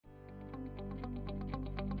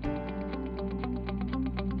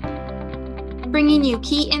bringing you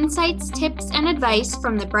key insights, tips, and advice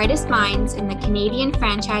from the brightest minds in the Canadian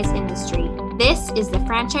franchise industry. This is the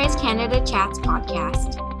Franchise Canada Chats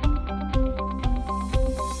podcast.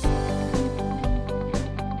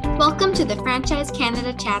 Welcome to the Franchise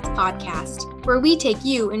Canada Chats podcast, where we take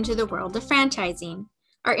you into the world of franchising.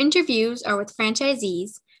 Our interviews are with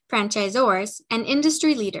franchisees, franchisors, and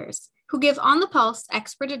industry leaders who give on-the-pulse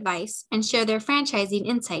expert advice and share their franchising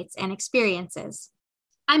insights and experiences.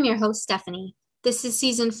 I'm your host, Stephanie. This is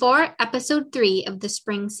Season 4, Episode 3 of the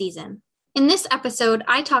spring season. In this episode,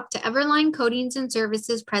 I talked to Everline Coatings and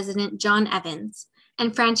Services President John Evans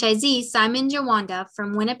and franchisee Simon Jawanda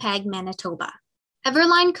from Winnipeg, Manitoba.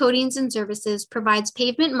 Everline Coatings and Services provides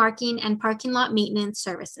pavement marking and parking lot maintenance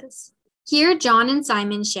services. Here, John and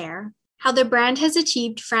Simon share how the brand has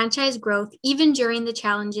achieved franchise growth even during the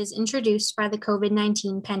challenges introduced by the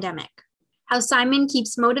COVID-19 pandemic. How Simon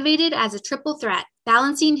keeps motivated as a triple threat,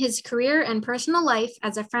 balancing his career and personal life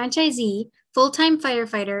as a franchisee, full-time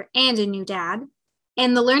firefighter, and a new dad.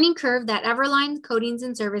 And the learning curve that Everline Coatings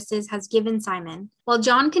and Services has given Simon, while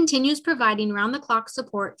John continues providing round-the-clock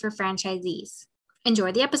support for franchisees.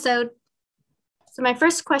 Enjoy the episode. So my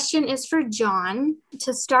first question is for John.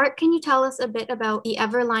 To start, can you tell us a bit about the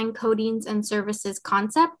Everline Coatings and Services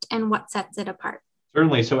concept and what sets it apart?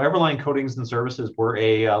 Certainly. So Everline Coatings and Services, we're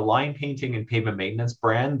a line painting and pavement maintenance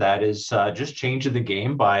brand that is just changing the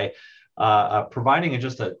game by providing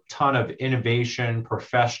just a ton of innovation,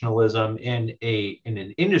 professionalism in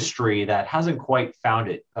an industry that hasn't quite found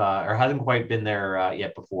it or hasn't quite been there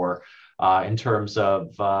yet before. In terms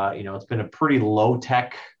of, it's been a pretty low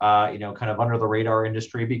tech, kind of under the radar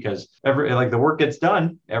industry because the work gets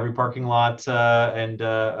done, every parking lot and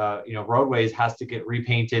roadways has to get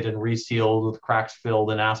repainted and resealed with cracks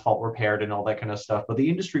filled and asphalt repaired and all that kind of stuff. But the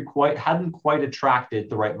industry hadn't quite attracted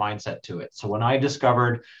the right mindset to it. So when I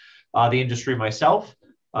discovered the industry myself,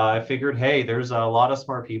 I figured, hey, there's a lot of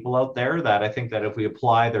smart people out there that I think that if we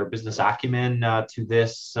apply their business acumen to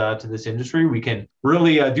this industry, we can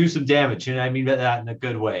really do some damage. And I mean that in a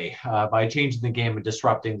good way by changing the game and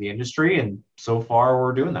disrupting the industry. And so far,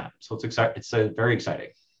 we're doing that. So it's very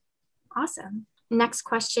exciting. Awesome. Next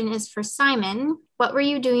question is for Simon. What were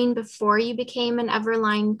you doing before you became an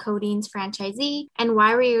Everline Coatings franchisee, and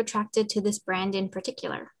why were you attracted to this brand in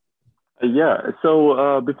particular?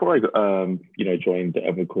 So before I joined the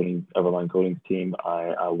Everline Coatings team,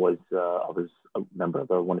 I was a member of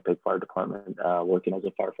the Winnipeg Fire Department, working as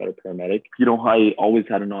a firefighter paramedic. I always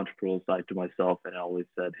had an entrepreneurial side to myself, and I always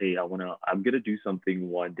said, hey, I'm gonna do something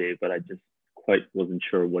one day, but I just quite wasn't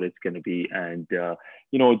sure what it's gonna be. And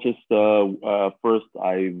first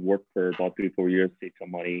I worked for about 3-4 years, saved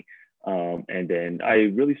some money, and then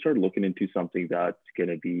I really started looking into something that's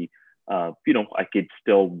gonna be I could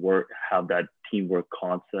still have that teamwork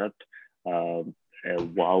concept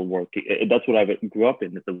while working. That's what I grew up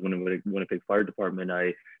in. At the Winnipeg Fire Department,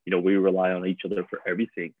 we rely on each other for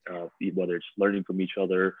everything, whether it's learning from each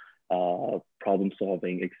other, problem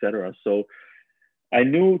solving, etc. So I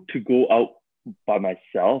knew to go out by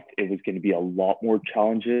myself, it was going to be a lot more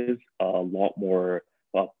challenges, a lot more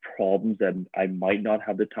problems that I might not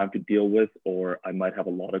have the time to deal with, or I might have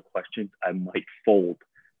a lot of questions. I might fold.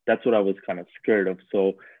 That's what I was kind of scared of.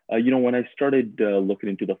 So, when I started looking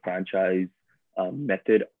into the franchise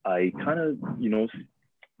method, I kind of,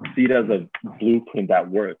 see it as a blueprint that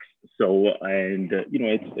works. So,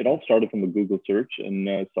 it all started from a Google search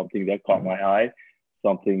and something that caught my eye,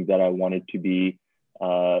 something that I wanted to be,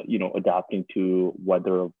 adapting to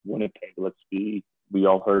weather of Winnipeg. We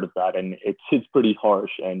all heard of that, and it's pretty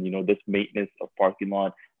harsh. And, this maintenance of parking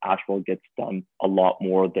lot, asphalt gets done a lot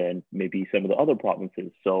more than maybe some of the other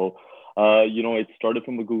provinces. So, it started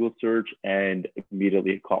from a Google search, and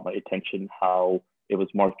immediately it caught my attention how it was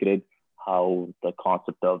marketed, how the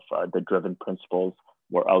concept of the driven principles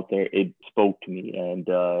were out there. It spoke to me. And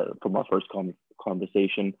from our first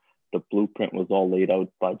conversation, the blueprint was all laid out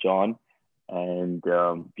by John. And,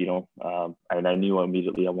 and I knew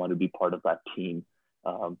immediately I wanted to be part of that team.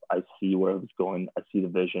 I see where it was going. I see the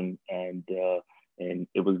vision, and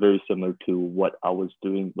it was very similar to what I was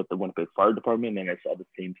doing with the Winnipeg Fire Department, and I saw the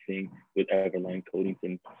same thing with Everline Coatings,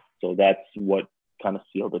 and so that's what kind of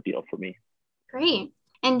sealed the deal for me. Great.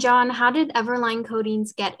 And John, how did Everline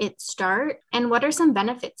Coatings get its start, and what are some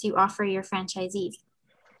benefits you offer your franchisees?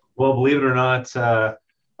 Well, believe it or not,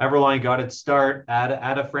 Everline got its start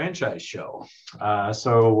at a franchise show.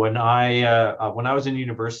 So when I was in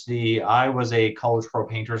university, I was a College Pro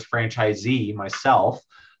Painters franchisee myself.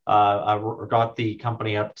 I got the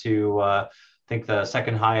company up to I think the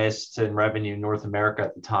second highest in revenue in North America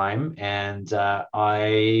at the time, and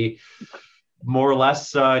I more or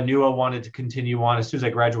less knew I wanted to continue on. As soon as I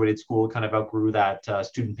graduated school, kind of outgrew that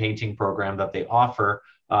student painting program that they offer.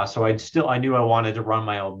 So I knew I wanted to run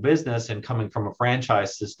my own business, and coming from a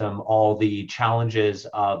franchise system, all the challenges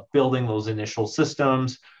of building those initial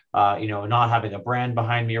systems, not having a brand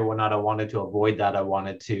behind me or whatnot, I wanted to avoid that. I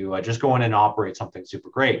wanted to just go in and operate something super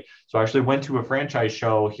great. So I actually went to a franchise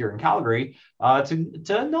show here in Calgary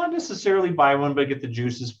to not necessarily buy one, but get the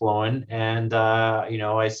juices flowing. And,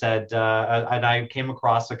 I said, and I came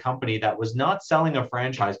across a company that was not selling a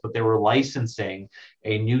franchise, but they were licensing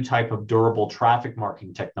a new type of durable traffic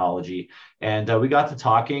marking technology. And we got to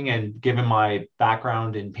talking, and given my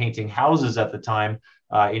background in painting houses at the time,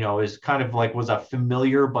 is kind of like was a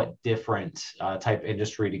familiar but different type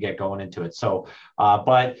industry to get going into it. So,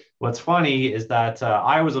 but what's funny is that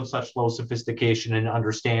I was of such low sophistication and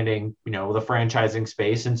understanding, the franchising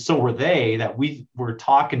space, and so were they, that we were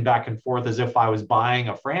talking back and forth as if I was buying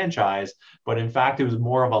a franchise, but in fact it was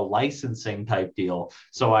more of a licensing type deal.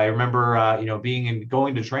 So I remember,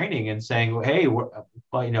 going to training and saying, hey,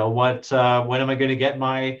 when am I going to get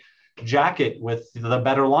my jacket with the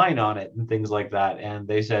better line on it and things like that? And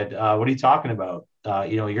they said, what are you talking about?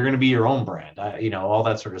 You're going to be your own brand, all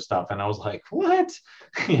that sort of stuff. And I was like, what?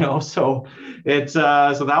 So it's,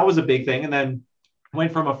 so that was a big thing. And then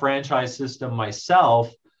went from a franchise system myself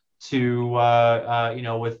to,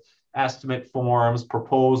 with estimate forms,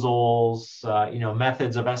 proposals,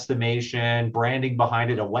 methods of estimation, branding behind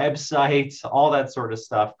it, a website, all that sort of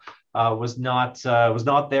stuff, was not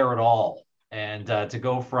there at all. And to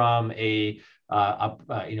go from for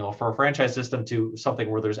a franchise system to something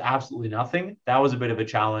where there's absolutely nothing, that was a bit of a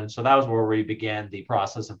challenge. So that was where we began the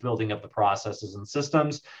process of building up the processes and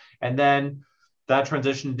systems. And then that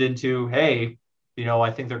transitioned into, hey,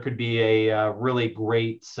 I think there could be a really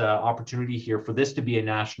great opportunity here for this to be a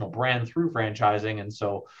national brand through franchising. And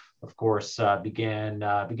so, of course, began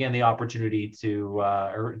the opportunity to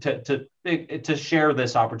share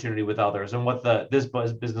this opportunity with others, and what this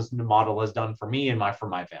business model has done for me and for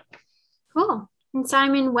my family. Cool. And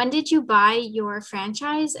Simon, when did you buy your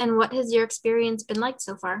franchise, and what has your experience been like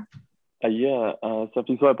so far?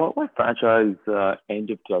 Stephanie, so I bought my franchise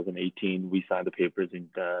end of 2018. We signed the papers in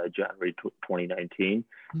January 2019,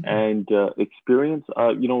 mm-hmm. and experience.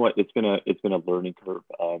 It's been a learning curve.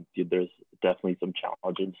 There's definitely some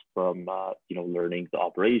challenges from learning the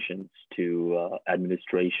operations to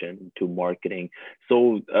administration to marketing.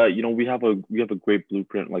 So we have a great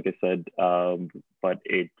blueprint, like I said, but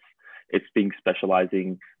it's being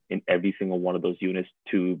specializing in every single one of those units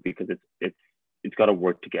too, because it's got to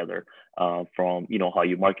work together, from how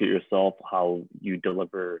you market yourself, how you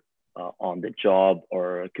deliver on the job,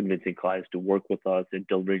 or convincing clients to work with us, and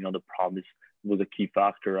delivering on the promise was a key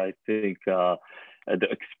factor. I think the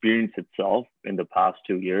experience itself in the past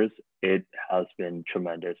 2 years, it has been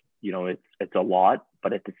tremendous. It's a lot,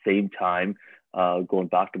 but at the same time, going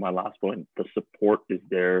back to my last point, the support is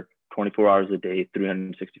there 24 hours a day,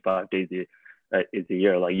 365 days is a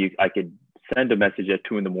year. Like I could send a message at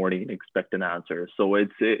 2 a.m. and expect an answer. So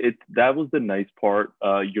that was the nice part.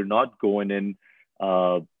 You're not going in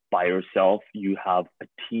by yourself. You have a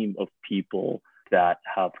team of people that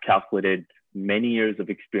have calculated many years of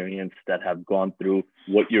experience, that have gone through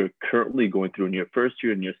what you're currently going through in your first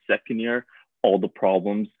year and your second year, all the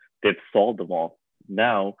problems, they've solved them all.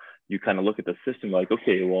 Now you kind of look at the system like,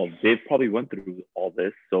 okay, well, they've probably went through all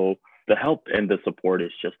this. So the help and the support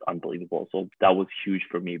is just unbelievable. So that was huge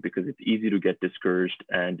for me, because it's easy to get discouraged,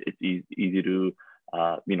 and it's easy to,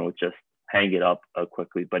 just hang it up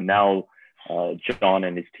quickly. But now John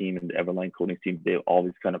and his team and the Everline Coatings team, they've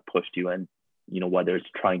always kind of pushed you, and whether it's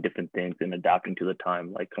trying different things and adapting to the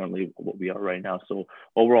time, like currently what we are right now. So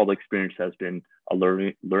overall, the experience has been a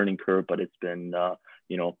learning curve, but it's been,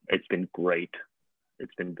 it's been great.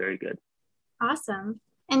 It's been very good. Awesome.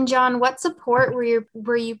 And John, what support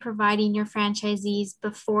were you providing your franchisees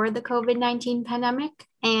before the COVID-19 pandemic,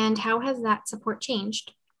 and how has that support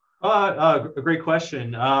changed? A great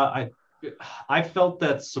question. I felt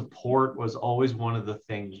that support was always one of the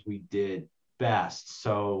things we did best.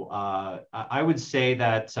 So I would say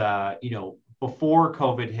that, before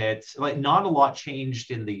COVID hit, like not a lot changed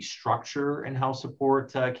in the structure and how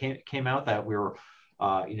support came out. That we were,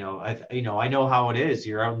 I know how it is.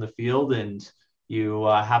 You're out in the field and you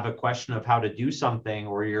have a question of how to do something,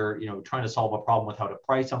 or you're, trying to solve a problem with how to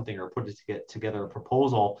price something or put it to get together a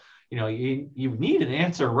proposal. You need an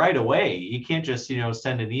answer right away. You can't just,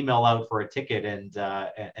 send an email out for a ticket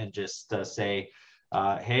and just say,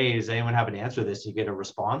 hey, does anyone have an answer to this? You get a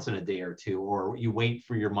response in a day or two, or you wait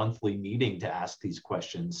for your monthly meeting to ask these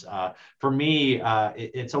questions. For me,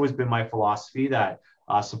 it's always been my philosophy that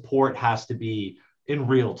support has to be in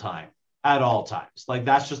real time at all times. Like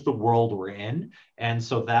that's just the world we're in. And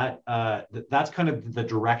so that's kind of the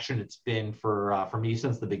direction it's been for me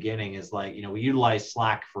since the beginning is like, we utilize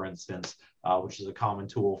Slack, for instance, which is a common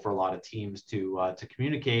tool for a lot of teams to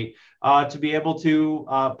communicate, to be able to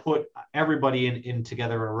put everybody in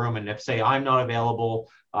together in a room. And if say I'm not available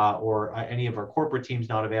or any of our corporate teams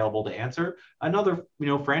not available to answer, another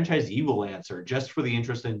franchisee will answer just for the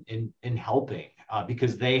interest in helping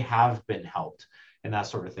because they have been helped and that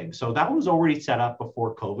sort of thing. So that was already set up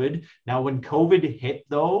before COVID. Now, when COVID hit,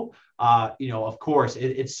 though, of course,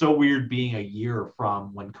 it's so weird being a year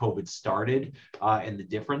from when COVID started and the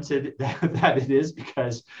difference that it is,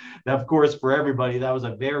 because, of course, for everybody, that was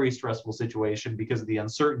a very stressful situation because of the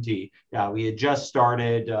uncertainty. We had just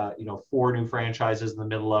started, 4 new franchises in the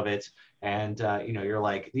middle of it. And, you're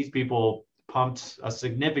like, these people pumped a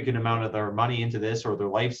significant amount of their money into this or their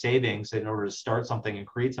life savings in order to start something and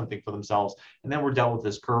create something for themselves. And then we're dealt with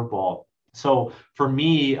this curveball. So for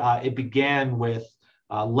me, it began with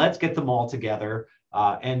let's get them all together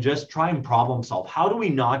and just try and problem solve. How do we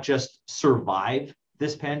not just survive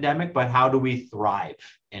this pandemic, but how do we thrive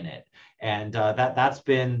in it? And that's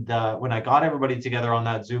been when I got everybody together on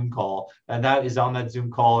that Zoom call, and that is on that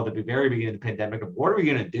Zoom call at the very beginning of the pandemic of what are we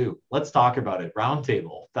going to do? Let's talk about it,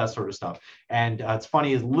 roundtable, that sort of stuff. And it's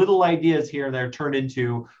funny as little ideas here and there turned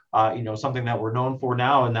into something that we're known for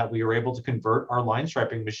now, and that we were able to convert our line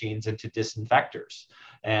striping machines into disinfectors.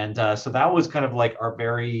 And so that was kind of like our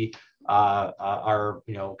very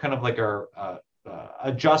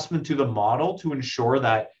adjustment to the model to ensure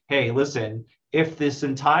that, hey, listen, if this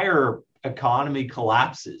entire economy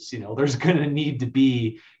collapses, there's going to need to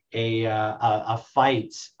be a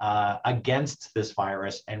fight against this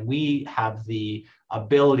virus, and we have the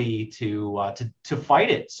ability to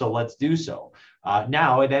fight it. So let's do so.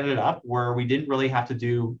 Now it ended up where we didn't really have to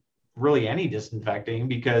do really any disinfecting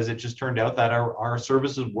because it just turned out that our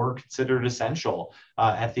services were considered essential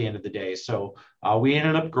at the end of the day. So we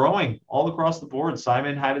ended up growing all across the board.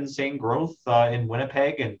 Simon had insane growth in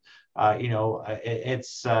Winnipeg, and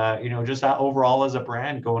it's just that overall as a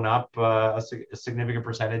brand going up a significant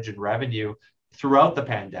percentage in revenue throughout the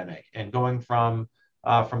pandemic and going from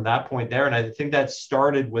that point there. And I think that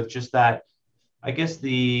started with just that, I guess,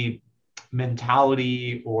 the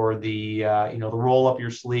mentality or the roll up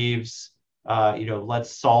your sleeves,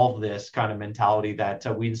 let's solve this kind of mentality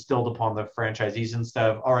that we instilled upon the franchisees instead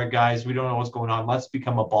of, all right, guys, we don't know what's going on. Let's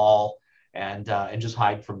become a ball and just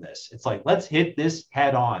hide from this. It's like, let's hit this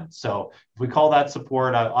head on. So if we call that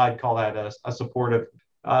support, I'd call that a supportive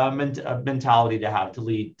mentality to have to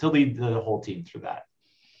lead the whole team through that.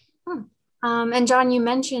 And John, you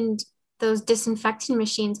mentioned those disinfecting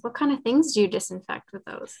machines. What kind of things do you disinfect with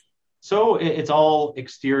those? So it's all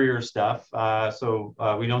exterior stuff. So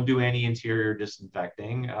we don't do any interior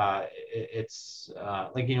disinfecting. It's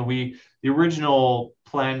the original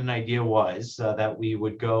plan and idea was that we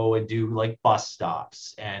would go and do like bus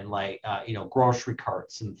stops and grocery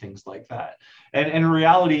carts and things like that. And in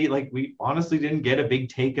reality, we honestly didn't get a big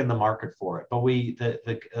take in the market for it. But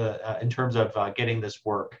in terms of getting this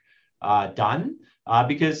work done,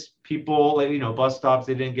 because people, bus stops,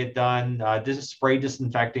 they didn't get done. Spray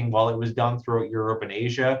disinfecting, while it was done throughout Europe and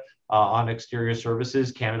Asia on exterior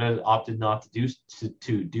surfaces, Canada opted not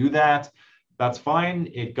to do that. That's fine.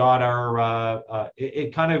 It got our,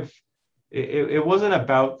 it wasn't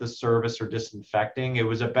about the service or disinfecting. It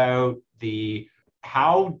was about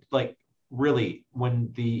really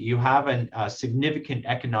when you have a significant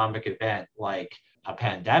economic event like a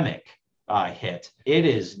pandemic hit, it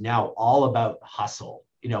is now all about hustle.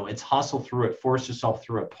 It's hustle through it, force yourself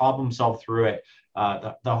through it, problem solve through it.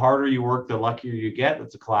 The harder you work, the luckier you get.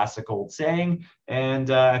 That's a classic old saying.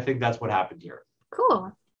 And I think that's what happened here.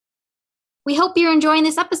 Cool. We hope you're enjoying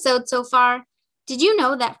this episode so far. Did you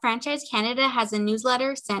know that Franchise Canada has a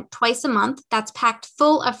newsletter sent twice a month that's packed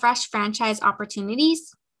full of fresh franchise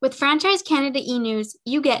opportunities? With Franchise Canada e-News,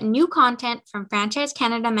 you get new content from Franchise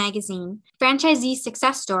Canada magazine, franchisee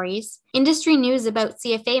success stories, industry news about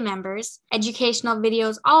CFA members, educational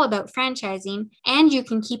videos all about franchising, and you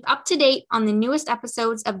can keep up to date on the newest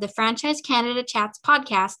episodes of the Franchise Canada Chats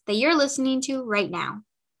podcast that you're listening to right now.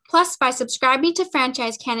 Plus, by subscribing to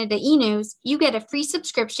Franchise Canada e-News, you get a free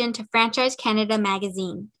subscription to Franchise Canada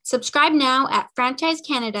magazine. Subscribe now at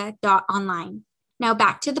franchisecanada.online. Now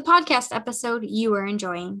back to the podcast episode you were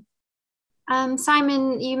enjoying.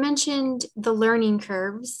 Simon, you mentioned the learning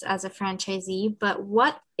curves as a franchisee, but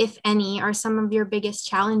what, if any, are some of your biggest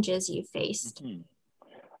challenges you faced?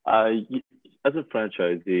 As a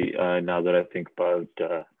franchisee, now that I think about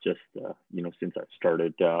since I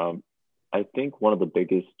started, I think one of the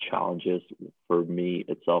biggest challenges for me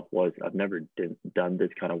itself was I've never done this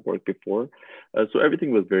kind of work before. So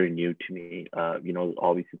everything was very new to me.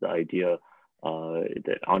 Obviously the idea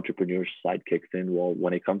that entrepreneur side kicks in. Well,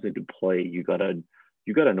 when it comes into play, you gotta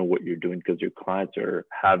know what you're doing because your clients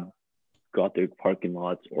have got their parking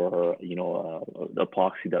lots or the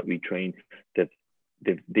epoxy that we train that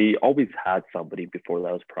they always had somebody before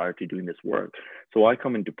that was prior to doing this work. So I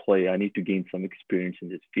come into play. I need to gain some experience in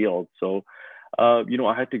this field. So, I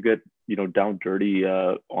had to get down dirty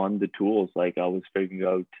on the tools. Like I was figuring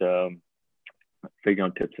out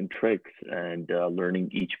tips and tricks and learning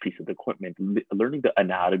each piece of the equipment. Learning the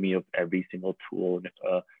anatomy of every single tool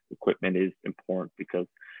and equipment is important because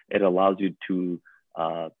it allows you to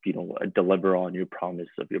deliver on your promise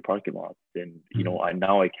of your parking lots. And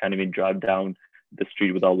I can't even drive down the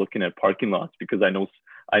street without looking at parking lots because I know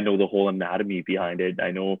the whole anatomy behind it.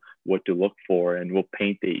 I know what to look for and what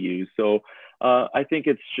paint they use. So I think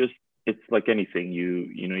it's like anything.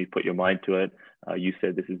 You put your mind to it. You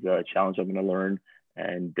said this is a challenge I'm going to learn,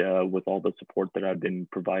 and with all the support that I've been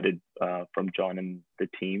provided from John and the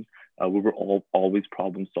team, we were always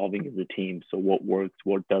problem solving as a team. So what works,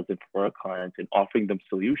 what doesn't for our clients, and offering them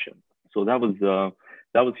solutions. So that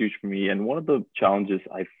was huge for me. And one of the challenges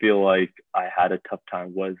I feel like I had a tough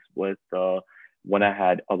time was with when I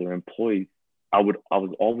had other employees. I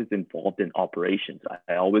was always involved in operations.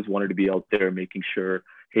 I always wanted to be out there making sure,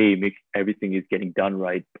 everything is getting done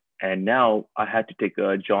right. And now I had to take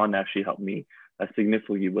John actually helped me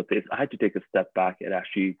significantly with this. I had to take a step back and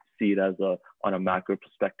actually see it on a macro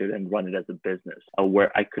perspective and run it as a business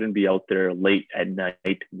where I couldn't be out there late at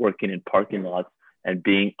night working in parking lots and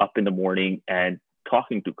being up in the morning and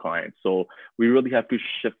talking to clients. So we really have to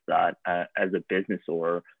shift that as a business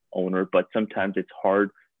or owner, but sometimes it's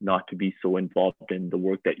hard not to be so involved in the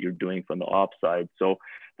work that you're doing from the ops side. So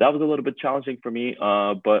that was a little bit challenging for me.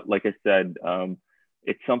 But like I said,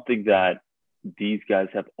 it's something that these guys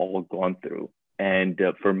have all gone through. And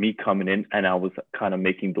for me coming in, and I was kind of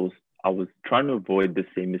I was trying to avoid the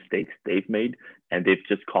same mistakes they've made, and they've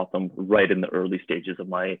just caught them right in the early stages of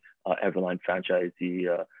my Everline franchisee,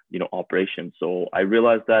 operation. So I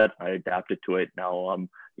realized that, I adapted to it. Now,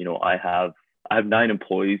 I have 9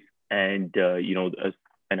 employees, and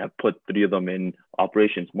and I've put 3 of them in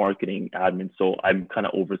operations, marketing, admin. So I'm kind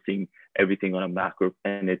of overseeing everything on a macro,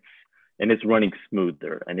 and it's running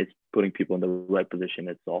smoother, and it's putting people in the right position.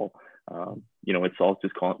 It's all, it's all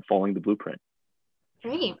just following the blueprint.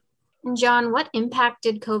 Great. And John, what impact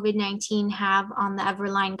did COVID-19 have on the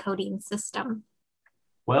Everline coding system?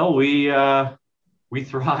 Well, we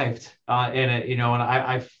thrived in it,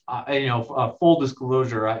 and full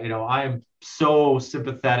disclosure, I am so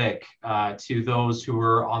sympathetic to those who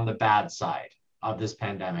are on the bad side of this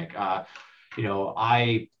pandemic.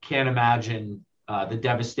 I can't imagine the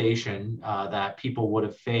devastation that people would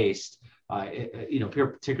have faced,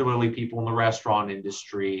 particularly people in the restaurant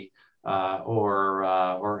industry,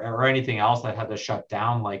 or anything else that had to shut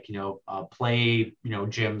down, like play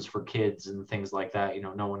gyms for kids and things like that.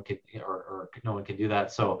 No one could no one can do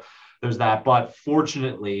that. So there's that. But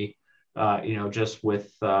fortunately, just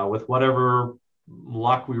with whatever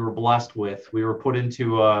luck we were blessed with, we were put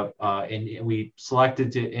into and we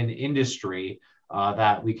selected an industry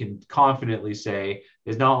that we can confidently say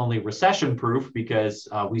is not only recession proof because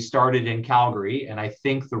we started in Calgary. And I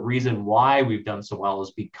think the reason why we've done so well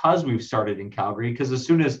is because we've started in Calgary, because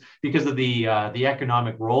because of the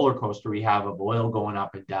economic roller coaster we have of oil going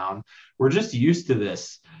up and down, we're just used to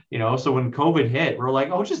this, so when COVID hit, we're like,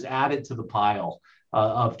 oh, just add it to the pile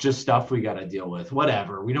of just stuff we got to deal with,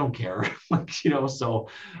 whatever, we don't care. So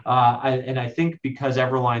I think because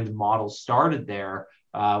Everline's model started there,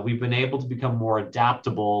 we've been able to become more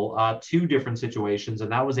adaptable to different situations,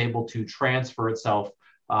 and that was able to transfer itself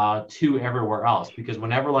to everywhere else. Because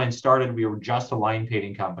when Everline started, we were just a line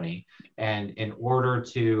painting company, and in order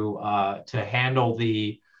to handle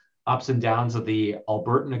the ups and downs of the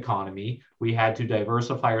Albertan economy, we had to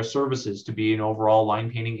diversify our services to be an overall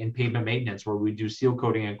line painting and pavement maintenance, where we do seal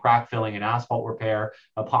coating and crack filling and asphalt repair,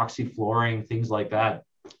 epoxy flooring, things like that.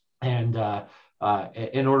 And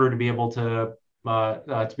in order to be able to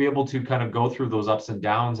kind of go through those ups and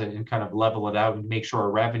downs and kind of level it out and make sure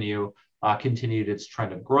our revenue continued its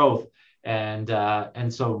trend of growth. And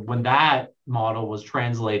so when that model was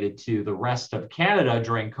translated to the rest of Canada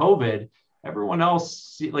during COVID, everyone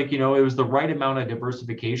else, it was the right amount of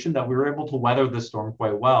diversification that we were able to weather the storm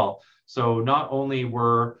quite well. So not only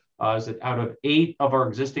were out of 8 of our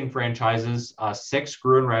existing franchises, 6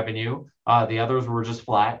 grew in revenue. The others were just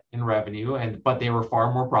flat in revenue, but they were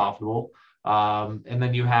far more profitable. And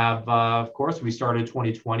then you have, of course, we started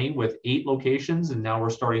 2020 with 8 locations, and now we're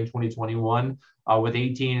starting 2021 with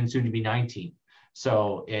 18 and soon to be 19.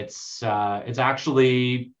 So it's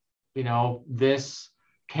actually, this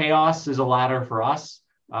chaos is a ladder for us.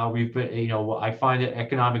 We've been, I find that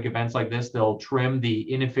economic events like this, they'll trim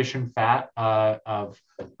the inefficient fat of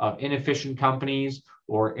inefficient companies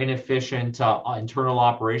or inefficient internal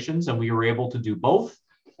operations, and we were able to do both.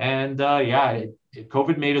 And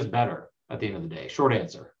COVID made us better at the end of the day. Short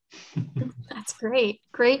answer. That's great.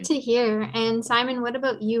 Great to hear. And Simon, what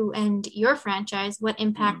about you and your franchise? What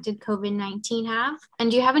impact did COVID-19 have?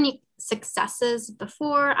 And do you have any successes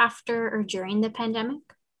before, after, or during the pandemic?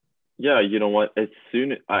 Yeah, you know what? As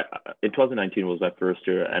soon in 2019 was my first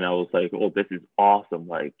year, and I was like, "Oh, this is awesome!"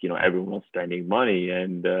 Like, everyone was spending money,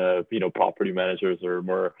 and property managers are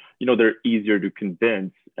more, they're easier to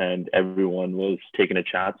convince, and everyone was taking a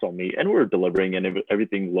chance on me, and we were delivering, and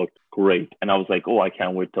everything looked great. And I was like, "Oh, I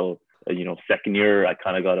can't wait till second year. I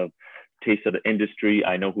kind of got a taste of the industry.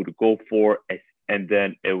 I know who to go for." And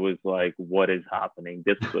then it was like, "What is happening?"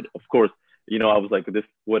 This would, of course. I was like, this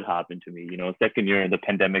would happen to me, second year the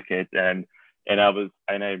pandemic hit. And I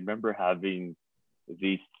remember having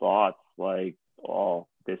these thoughts like, oh,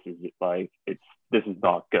 this is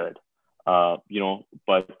not good.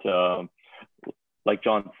 But like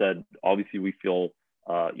John said, obviously we feel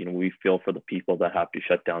for the people that have to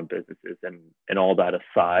shut down businesses, and all that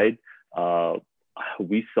aside,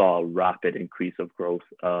 we saw a rapid increase of growth,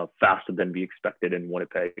 faster than we expected in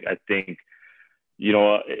Winnipeg. I think,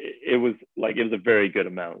 it was a very good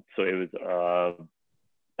amount. So it was,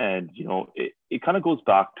 it kind of goes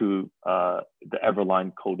back to the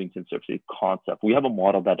Everline Coatings and Services concept. We have a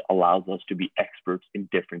model that allows us to be experts in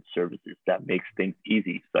different services that makes things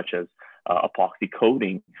easy, such as epoxy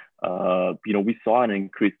coating. We saw an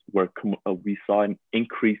increase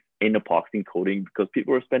in epoxy coating because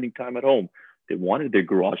people were spending time at home. They wanted their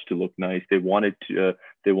garage to look nice. They wanted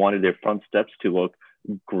their front steps to look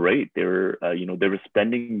great. They were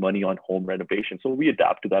spending money on home renovation. So we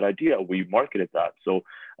adapt to that idea. We marketed that. So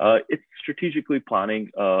it's strategically planning,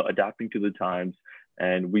 adapting to the times.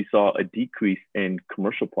 And we saw a decrease in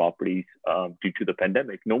commercial properties due to the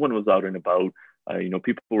pandemic. No one was out and about.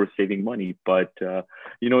 People were saving money, but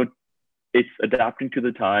it's adapting to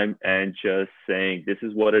the time and just saying this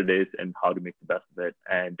is what it is and how to make the best of it.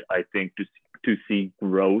 And I think to see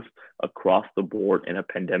growth across the board in a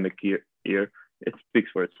pandemic year, it speaks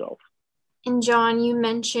for itself. And John, you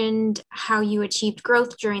mentioned how you achieved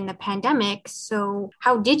growth during the pandemic. So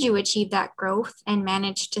how did you achieve that growth and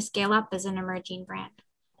manage to scale up as an emerging brand?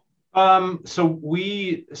 So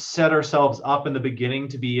we set ourselves up in the beginning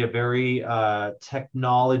to be a very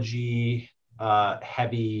technology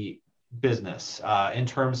heavy business in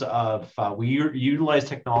terms of we utilize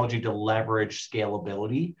technology to leverage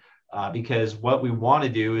scalability. Because what we want to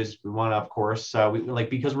do is we want to, of course,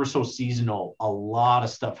 because we're so seasonal, a lot of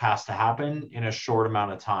stuff has to happen in a short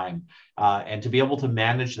amount of time. And to be able to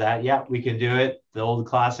manage that, yeah, we can do it the old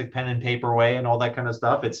classic pen and paper way and all that kind of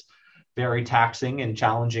stuff. It's very taxing and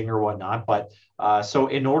challenging or whatnot. But so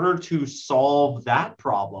in order to solve that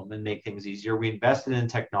problem and make things easier, we invested in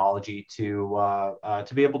technology to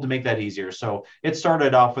be able to make that easier. So it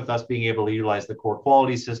started off with us being able to utilize the core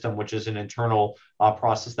quality system, which is an internal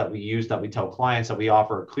process that we use, that we tell clients that we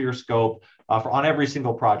offer a clear scope on every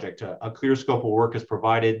single project. A clear scope of work is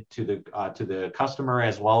provided to the customer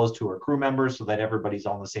as well as to our crew members so that everybody's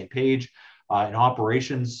on the same page. And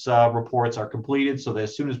operations reports are completed so that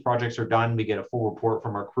as soon as projects are done, we get a full report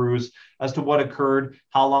from our crews as to what occurred,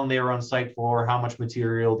 how long they were on site for, how much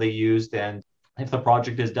material they used, and if the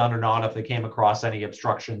project is done or not, if they came across any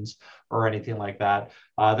obstructions or anything like that.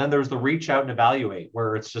 Then there's the reach out and evaluate,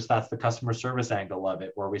 where it's just that's the customer service angle of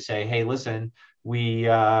it, where we say, hey, listen, we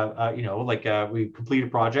complete a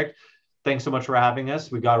project. Thanks so much for having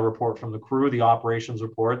us. We got a report from the crew, the operations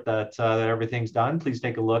report that everything's done. Please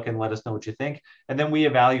take a look and let us know what you think. And then we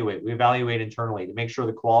evaluate. We evaluate internally to make sure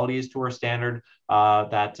the quality is to our standard,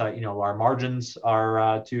 that our margins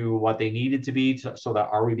are to what they needed to be, so that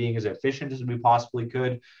are we being as efficient as we possibly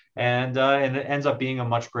could, and it ends up being a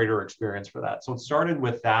much greater experience for that. So it started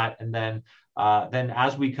with that, and then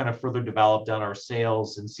as we kind of further developed on our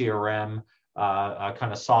sales and CRM.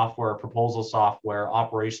 Kind of software, proposal software,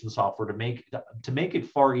 operation software to make it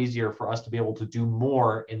far easier for us to be able to do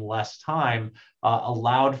more in less time,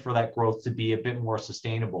 allowed for that growth to be a bit more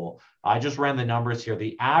sustainable. I just ran the numbers here.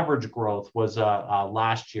 The average growth was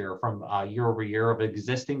last year from year over year of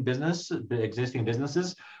existing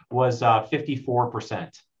businesses was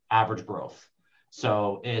 54% average growth.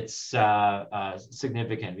 So it's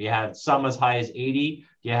significant. You had some as high as 80.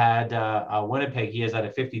 You had Winnipeg. He has had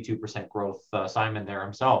a 52% growth. Simon there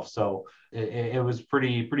himself. So it was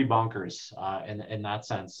pretty bonkers in that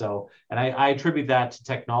sense. So, and I attribute that to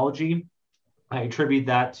technology. I attribute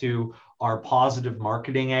that to our positive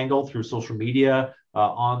marketing angle through social media,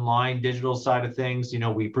 online, digital side of things.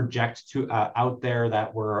 We project to out there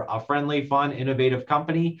that we're a friendly, fun, innovative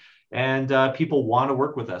company, and people want to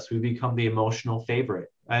work with us. We become the emotional favorite.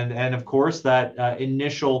 And of course, that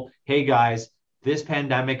initial, hey guys, this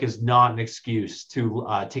pandemic is not an excuse to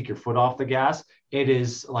take your foot off the gas. It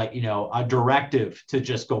is like, a directive to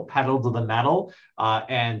just go pedal to the metal.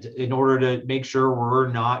 And in order to make sure we're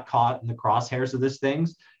not caught in the crosshairs of this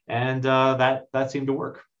things. And that seemed to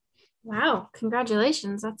work. Wow.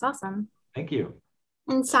 Congratulations. That's awesome. Thank you.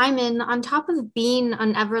 And Simon, on top of being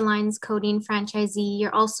an Everline's coding franchisee,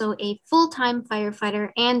 you're also a full-time firefighter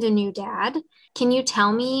and a new dad. Can you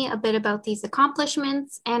tell me a bit about these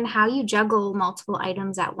accomplishments and how you juggle multiple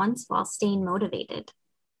items at once while staying motivated?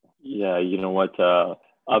 Yeah, you know what?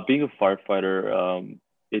 Being a firefighter,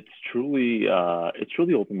 it's truly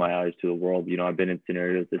opened my eyes to the world. I've been in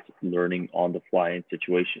scenarios that's learning on the fly in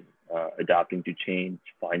situations, adapting to change,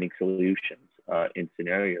 finding solutions in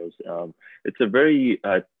scenarios. It's a very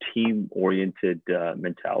team-oriented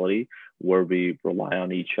mentality where we rely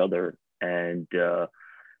on each other. And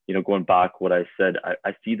going back what I said,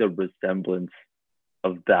 I see the resemblance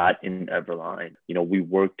of that in Everline. We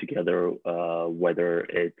work together, whether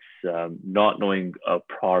it's not knowing a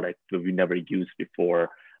product that we never used before,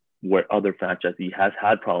 where other franchisee has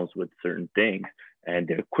had problems with certain things, and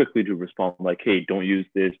they're quickly to respond like, hey, don't use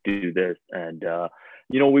this, do this. And,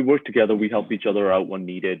 we work together, we help each other out when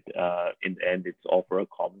needed. In the end, it's all for a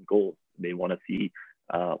common goal. They want to see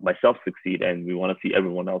myself succeed, and we want to see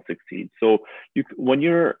everyone else succeed. So when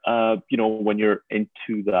you're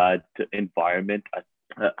into that environment,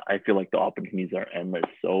 I feel like the opportunities are endless.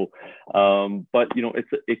 So, but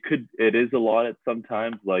it is a lot at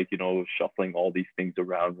sometimes, like, shuffling all these things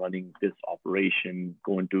around, running this operation,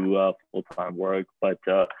 going to full-time work. But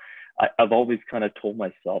I've always kind of told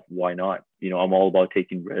myself, why not? I'm all about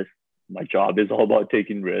taking risks. My job is all about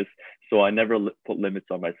taking risks. So I never put limits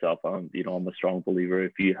on myself. I'm a strong believer.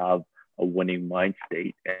 If you have a winning mind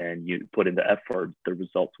state and you put in the effort, the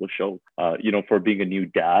results will show. For being a new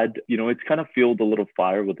dad, it's kind of fueled a little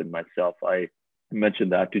fire within myself. I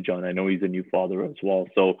mentioned that to John. I know he's a new father as well.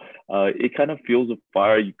 So it kind of fuels a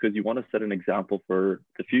fire because you want to set an example for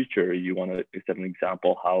the future. You want to set an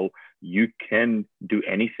example how you can do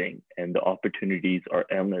anything, and the opportunities are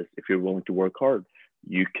endless if you're willing to work hard.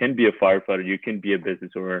 You can be a firefighter, you can be a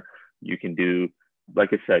business owner, you can do, like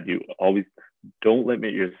I said, you always don't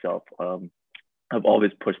limit yourself. I've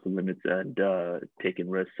always pushed the limits and taken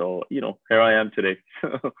risks. So, here I am today.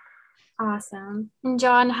 Awesome. And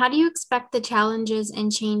John, how do you expect the challenges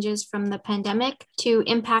and changes from the pandemic to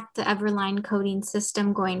impact the Everline coding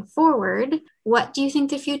system going forward? What do you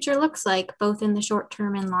think the future looks like, both in the short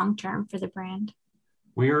term and long term for the brand?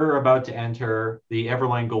 We're about to enter the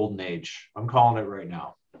Everline golden age. I'm calling it right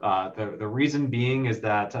now. The reason being is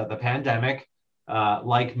that the pandemic,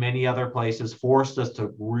 like many other places, forced us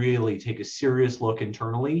to really take a serious look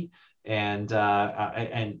internally and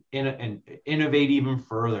innovate even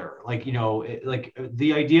further. Like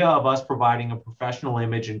the idea of us providing a professional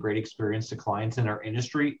image and great experience to clients in our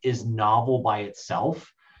industry is novel by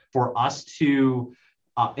itself. For us to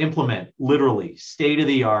implement literally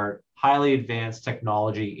state-of-the-art, highly advanced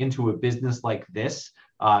technology into a business like this,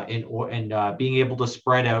 and being able to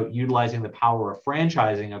spread out, utilizing the power of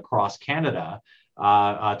franchising across Canada,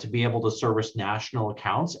 to be able to service national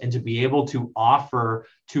accounts and to be able to offer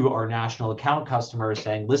to our national account customers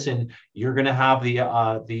saying, listen, you're going to have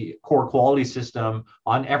the core quality system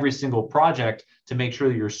on every single project to make sure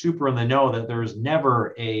that you're super in the know, that there's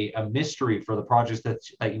never a mystery for the projects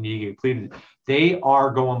that you need to get completed. They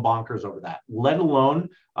are going bonkers over that, let alone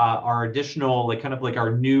our additional,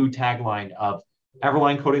 our new tagline of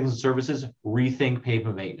Everline Coatings and Services, rethink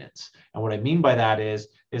pavement maintenance. And what I mean by that is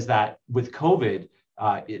that with COVID,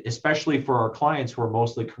 especially for our clients who are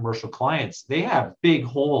mostly commercial clients, they have big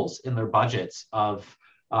holes in their budgets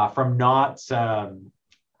from not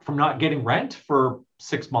getting rent for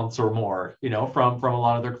 6 months or more, from a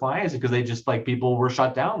lot of their clients, because they just people were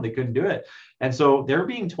shut down, they couldn't do it. And so they're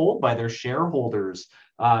being told by their shareholders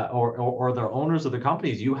or their owners of the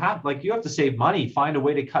companies, you have to save money, find a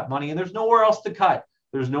way to cut money, and there's nowhere else to cut.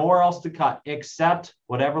 There's nowhere else to cut except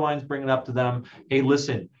what Everline's bringing up to them. Hey,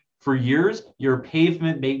 listen, for years, your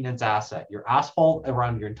pavement maintenance asset, your asphalt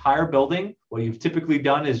around your entire building, what you've typically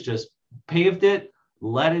done is just paved it,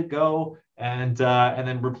 let it go, and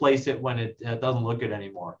then replace it when it doesn't look good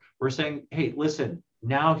anymore. We're saying, hey, listen,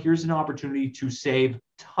 now here's an opportunity to save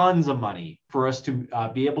tons of money for us to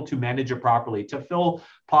be able to manage it properly, to fill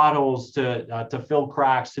potholes, to fill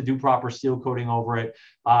cracks, to do proper seal coating over it.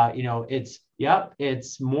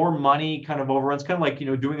 It's more money kind of overruns, kind of like,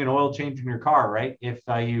 doing an oil change in your car, right? If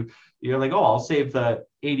you're like, oh, I'll save the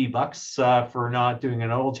 $80 for not doing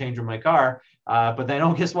an oil change in my car, but then,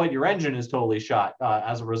 oh, guess what? Your engine is totally shot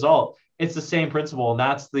as a result. It's the same principle, and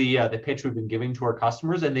that's the pitch we've been giving to our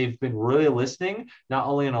customers, and they've been really listening, not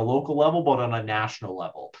only on a local level but on a national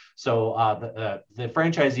level. So the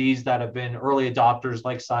franchisees that have been early adopters,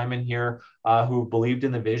 like Simon here, who believed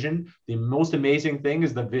in the vision, the most amazing thing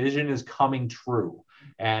is the vision is coming true,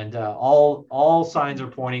 and all signs are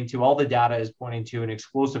pointing to, all the data is pointing to an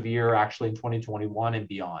explosive year, actually in 2021 and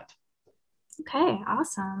beyond. Okay,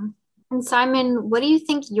 awesome. And Simon, what do you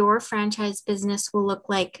think your franchise business will look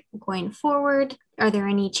like going forward? Are there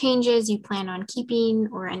any changes you plan on keeping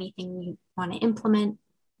or anything you want to implement?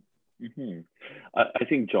 Mm-hmm. I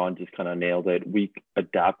think John just kind of nailed it. We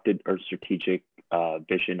adapted our strategic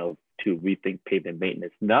vision to rethink pavement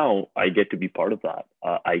maintenance. Now I get to be part of that.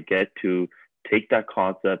 I get to take that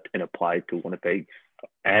concept and apply it to Winnipeg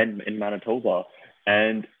and in Manitoba.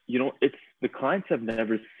 And, it's the clients have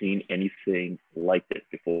never seen anything like this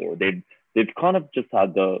before. They've kind of just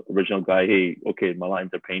had the original guy, hey, okay, my lines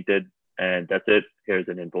are painted and that's it. Here's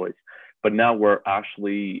an invoice. But now we're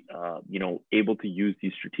actually, able to use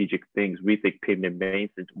these strategic things. We think pavement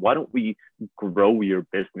maintenance. Why don't we grow your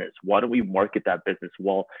business? Why don't we market that business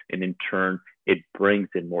well? And in turn, it brings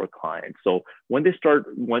in more clients. So when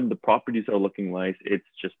the properties are looking nice, it's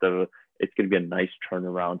going to be a nice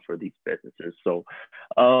turnaround for these businesses. So,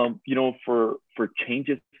 for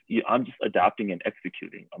changes, I'm just adapting and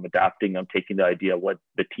executing. I'm taking the idea what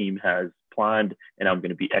the team has planned, and I'm going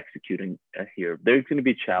to be executing here. There's going to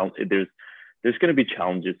be there's going to be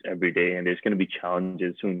challenges every day, and there's going to be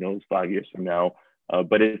challenges, who knows, 5 years from now.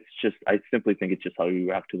 But I simply think it's just how you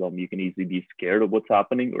react to them. You can easily be scared of what's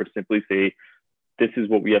happening, or simply say, this is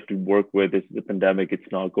what we have to work with. This is a pandemic.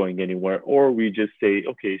 It's not going anywhere. Or we just say,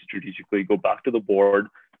 okay, strategically go back to the board.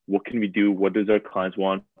 What can we do? What does our clients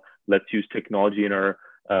want? Let's use technology in our,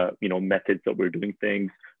 methods that we're doing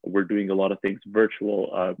things. We're doing a lot of things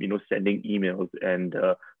virtual, sending emails and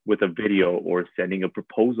with a video, or sending a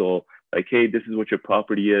proposal like, hey, this is what your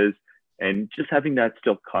property is. And just having that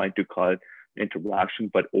still client to client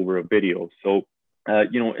interaction, but over a video. So,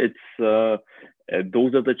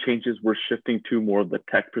 those are the changes we're shifting to, more of the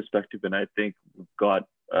tech perspective. And I think we've got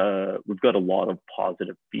a lot of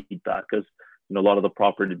positive feedback, because a lot of the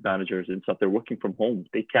property managers and stuff, they're working from home.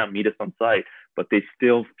 They can't meet us on site, but they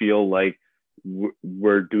still feel like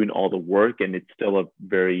we're doing all the work, and it's still a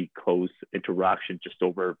very close interaction just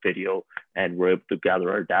over video, and we're able to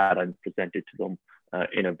gather our data and present it to them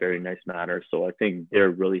in a very nice manner. So I think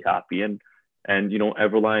they're really happy, and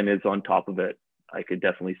Everline is on top of it. I could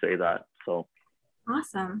definitely say that. So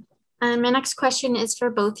awesome. My next question is for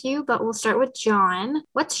both you, but we'll start with John.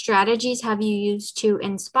 What strategies have you used to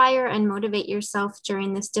inspire and motivate yourself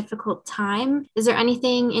during this difficult time? Is there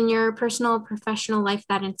anything in your personal or professional life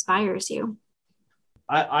that inspires you?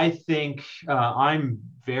 I think I'm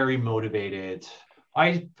very motivated.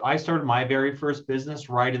 I started my very first business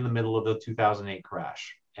right in the middle of the 2008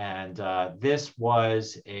 crash. And this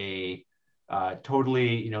was a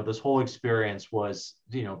totally, this whole experience was,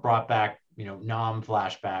 brought back, numb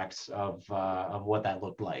flashbacks of what that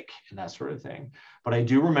looked like and that sort of thing. But I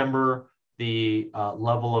do remember the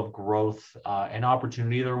level of growth and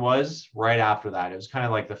opportunity there was right after that. It was kind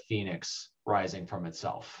of like the phoenix rising from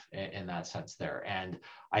itself in that sense there. And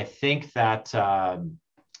I think that I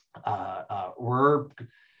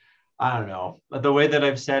don't know, but the way that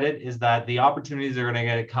I've said it is that the opportunities are going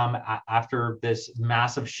to come after this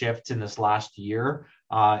massive shift in this last year.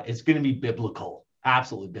 It's going to be biblical,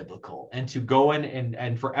 absolutely biblical. And to go in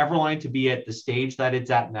and for Everline to be at the stage that it's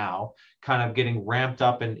at now, kind of getting ramped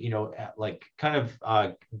up and,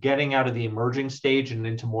 getting out of the emerging stage and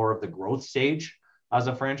into more of the growth stage as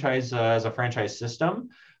a franchise system,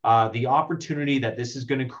 the opportunity that this is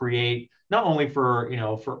going to create, not only for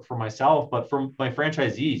myself, but for my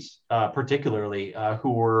franchisees, particularly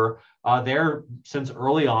who were there since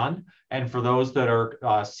early on, and for those that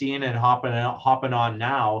are seeing and hopping on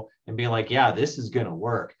now and being like, yeah, this is going to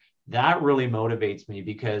work. That really motivates me,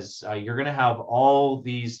 because you're going to have all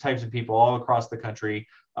these types of people all across the country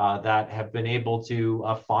that have been able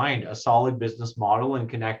to find a solid business model and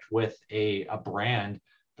connect with a brand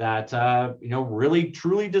that really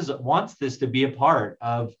truly wants this to be a part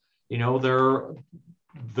of their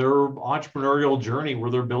their entrepreneurial journey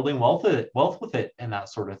where they're building wealth with it and that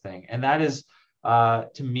sort of thing. And that is,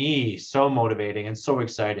 to me, so motivating and so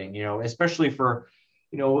exciting, especially for,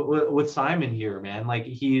 with Simon here, man. Like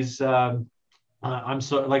he's, I'm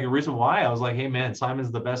so like a reason why I was like, hey man,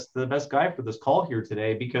 Simon's the best guy for this call here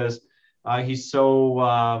today, because he's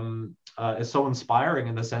so is so inspiring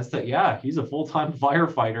in the sense that, yeah, he's a full-time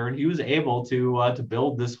firefighter and he was able to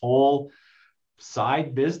build this whole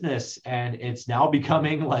side business, and it's now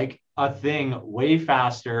becoming like a thing way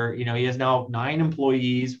faster. He has now 9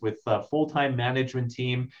 employees with a full-time management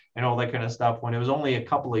team and all that kind of stuff, when it was only a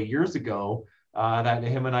couple of years ago that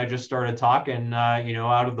him and I just started talking,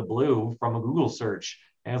 out of the blue from a Google search.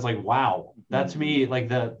 And it's like, wow, that to me, like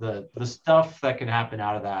the stuff that can happen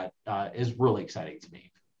out of that is really exciting to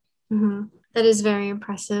me. Mm-hmm. That is very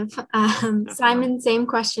impressive. Simon, same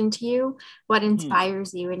question to you. What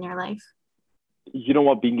inspires you in your life? You know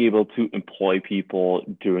what, being able to employ people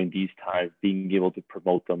during these times, being able to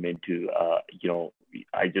promote them into,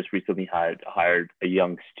 I just recently hired a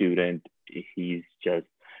young student. He's just,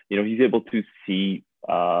 he's able to see,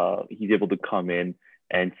 he's able to come in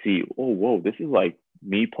and see, oh, whoa, this is like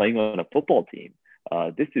me playing on a football team.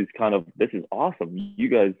 This is awesome. You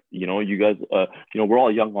guys, we're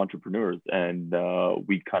all young entrepreneurs, and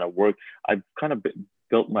we kind of work. I've kind of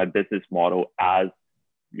built my business model as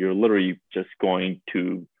you're literally just going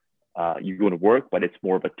to work, but it's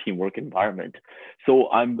more of a teamwork environment. So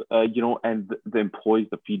I'm, and the employees,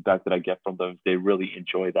 the feedback that I get from them, they really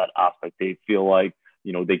enjoy that aspect. They feel like,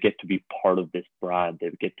 they get to be part of this brand. They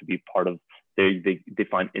get to be part of, they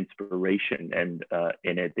find inspiration and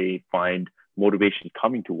in it. They find motivation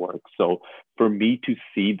coming to work. So for me to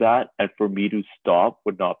see that and for me to stop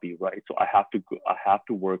would not be right. So I have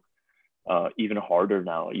to work even harder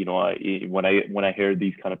now. When I hear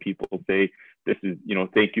these kind of people say, this is,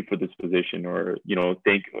 thank you for this position, or,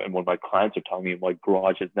 and when my clients are telling me my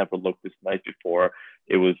garage has never looked this nice before,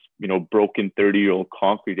 it was, broken 30-year-old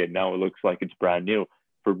concrete and now it looks like it's brand new.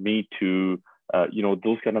 For me to,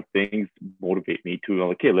 those kind of things motivate me to,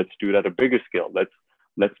 okay, let's do it at a bigger scale.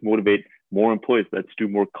 Let's motivate more employees. Let's do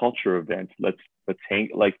more culture events. Let's hang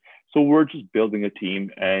so we're just building a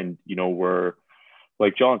team, and, we're,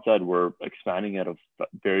 like John said, we're expanding at a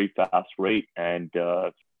very fast rate, and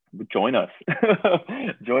join us.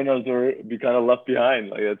 Join us or be kind of left behind.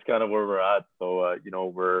 Like that's kind of where we're at. So,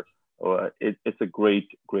 it's a great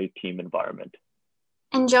team environment.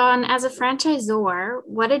 And John, as a franchisor,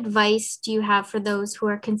 what advice do you have for those who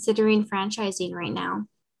are considering franchising right now?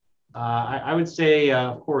 I would say,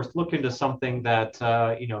 of course, look into something that,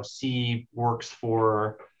 see works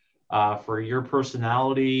for your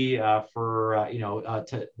personality,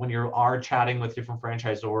 when you are chatting with different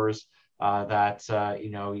franchisors,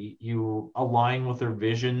 you align with their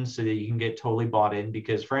vision so that you can get totally bought in,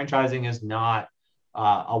 because franchising is not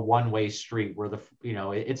a one-way street where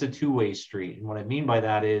it's a two-way street. And what I mean by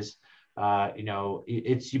that is,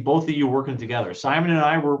 it's you, both of you working together. Simon and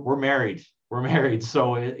I, we're married. We're married.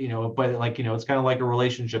 So, it's kind of like a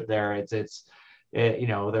relationship there. I'm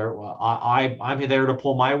there to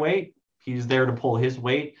pull my weight. He's there to pull his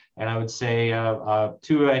weight. And I would say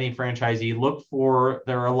to any franchisee,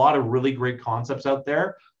 there are a lot of really great concepts out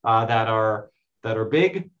there that are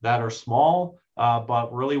big, that are small,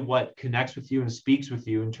 but really what connects with you and speaks with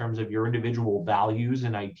you in terms of your individual values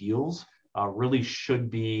and ideals really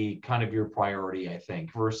should be kind of your priority, I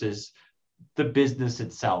think, versus the business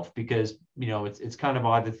itself. Because, it's kind of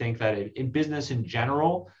odd to think that in business in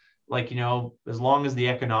general, as long as the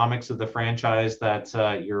economics of the franchise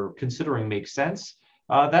that you're considering makes sense,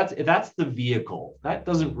 that's the vehicle. That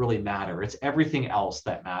doesn't really matter. It's everything else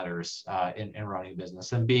that matters in running a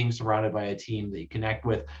business, and being surrounded by a team that you connect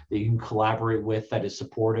with, that you can collaborate with, that is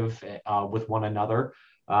supportive with one another.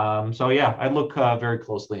 I'd look very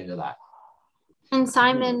closely into that. And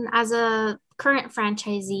Simon, as a current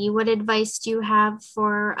franchisee, what advice do you have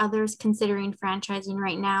for others considering franchising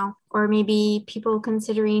right now, or maybe people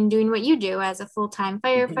considering doing what you do as a full-time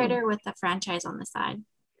firefighter with a franchise on the side?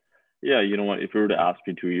 Yeah, you know what? If you were to ask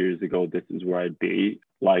me 2 years ago, this is where I'd be,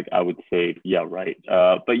 I would say, yeah, right.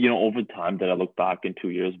 But, over time that I look back in 2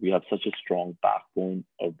 years, we have such a strong backbone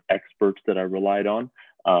of experts that I relied on,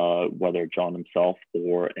 whether John himself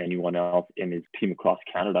or anyone else in his team across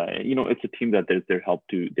Canada. It's a team that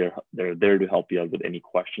they're there to help you out with any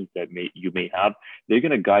questions that you may have. They're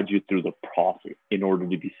going to guide you through the process in order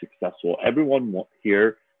to be successful. Everyone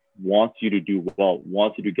here wants you to do well,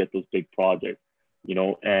 wants you to get those big projects,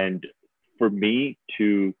 and for me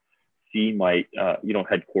to see my,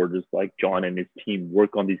 headquarters like John and his team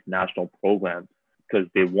work on these national programs, because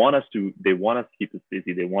they want us to keep us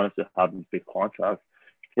busy. They want us to have these big contracts.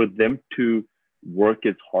 for them to work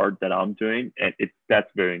as hard that I'm doing, and that's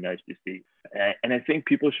very nice to see. And I think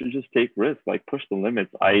people should just take risks, like push the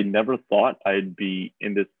limits. I never thought I'd be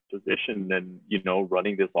in this position and,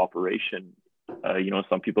 running this operation.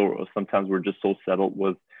 Some people, sometimes we're just so settled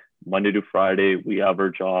with Monday to Friday. We have our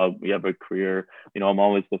job, we have a career. I'm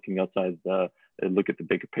always looking outside look at the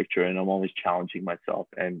bigger picture, and I'm always challenging myself.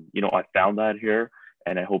 And, I found that here,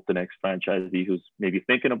 and I hope the next franchisee who's maybe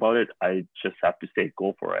thinking about it, I just have to say,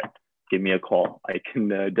 go for it. Give me a call. I can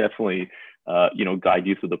definitely, guide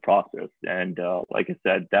you through the process. And like I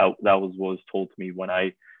said, that was what was told to me when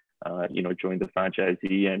I, joined the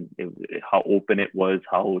franchisee, and how open it was,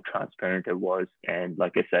 how transparent it was. And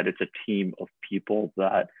like I said, it's a team of people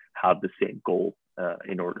that have the same goal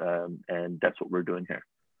and that's what we're doing here.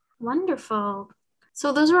 Wonderful.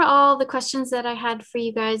 So those were all the questions that I had for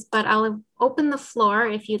you guys, but I'll open the floor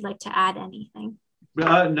if you'd like to add anything.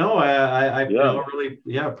 No, I really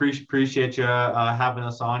appreciate you having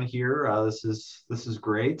us on here. This is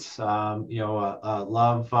great. Love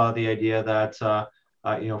the idea that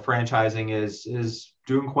franchising is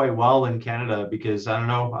doing quite well in Canada, because I don't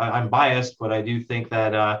know, I'm biased, but I do think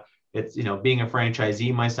that it's, being a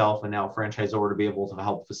franchisee myself and now franchisor, to be able to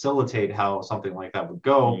help facilitate how something like that would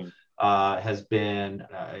go has been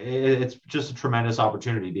it's just a tremendous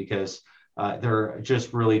opportunity, because they're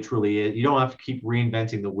just really, truly, you don't have to keep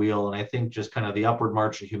reinventing the wheel. And I think just kind of the upward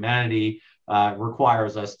march of humanity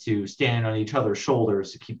requires us to stand on each other's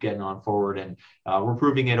shoulders to keep getting on forward. And we're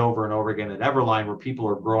proving it over and over again at Everline, where people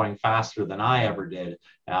are growing faster than I ever did,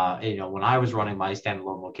 when I was running my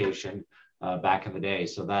standalone location back in the day.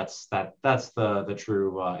 So that's the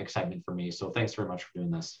true excitement for me. So thanks very much for doing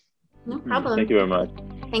this. No problem. Thank you very much.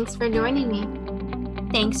 Thanks for joining me.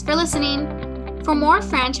 Thanks for listening. For more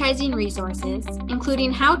franchising resources,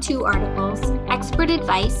 including how-to articles, expert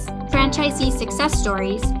advice, franchisee success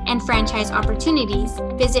stories, and franchise opportunities,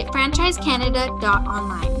 visit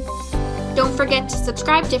franchisecanada.online. Don't forget to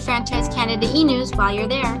subscribe to Franchise Canada e-News while you're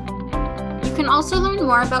there. You can also learn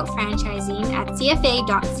more about franchising at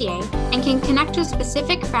cfa.ca and can connect with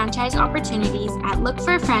specific franchise opportunities at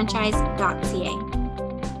lookforfranchise.ca.